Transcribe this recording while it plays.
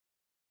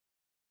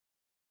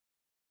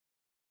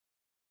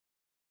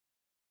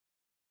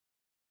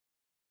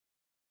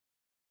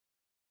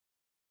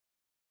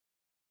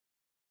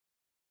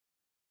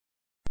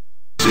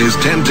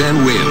Here's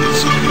 1010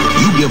 Wins.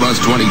 You give us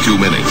 22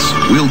 minutes.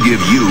 We'll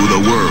give you the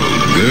world.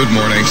 Good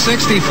morning.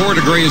 64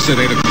 degrees at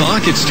 8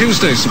 o'clock. It's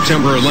Tuesday,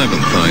 September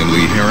 11th. I'm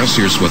Lee Harris.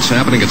 Here's what's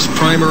happening. It's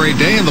primary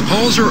day, and the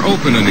polls are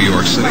open in New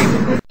York City.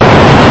 Going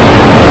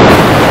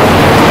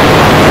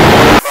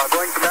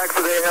back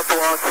to the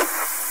airport.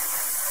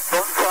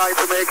 Don't try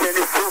to make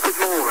any stupid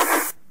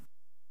moves.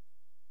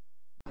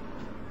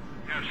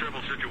 We have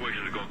several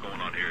situations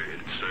going on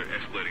here. It's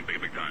escalating big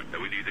time.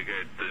 We need to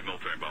get the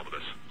military involved with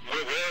this.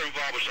 We're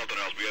involved with something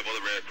else. We have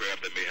other aircraft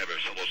that may have a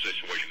similar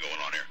situation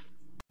going on here.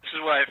 This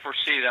is what I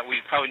foresee that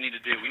we probably need to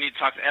do. We need to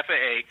talk to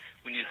FAA.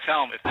 We need to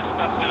tell them if this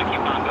stuff's going to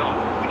keep on going,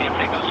 we need to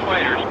take those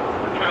fighters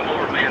and put them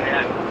over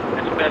Manhattan.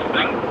 That's the best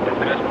thing.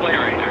 That's the best play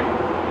right there.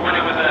 When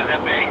it was at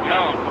FAA,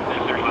 tell them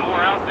if there's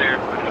more out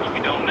there, which we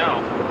don't know,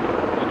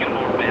 let's get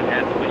them over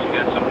Manhattan. At least you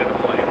got some kind of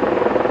play.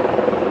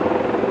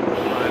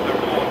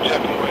 They're pulling Jeff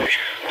away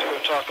to go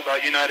talk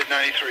about United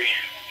 93.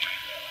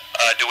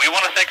 Do we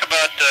want to think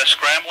about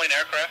scrambling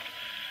aircraft?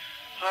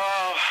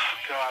 Oh,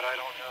 God, I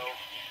don't know.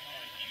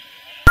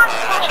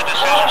 That's a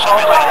decision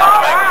somebody's going to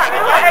have to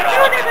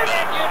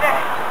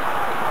make.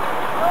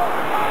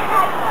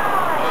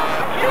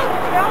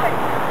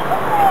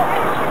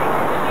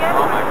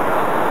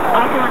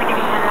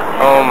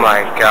 Oh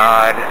my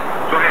God.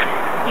 Go ahead.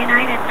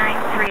 United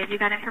 93, have you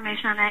got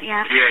information on that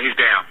yet? Yeah, he's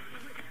down.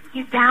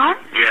 He's down?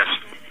 Yes.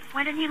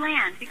 When did he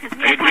land? Because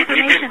we have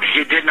confirmation.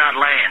 He did not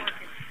land.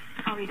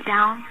 Oh, he's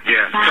down?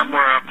 Yeah, Down?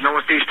 somewhere up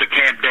northeast of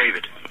Camp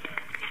David.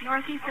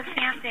 Northeast of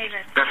Camp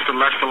David. That's the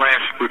last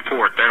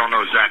report. They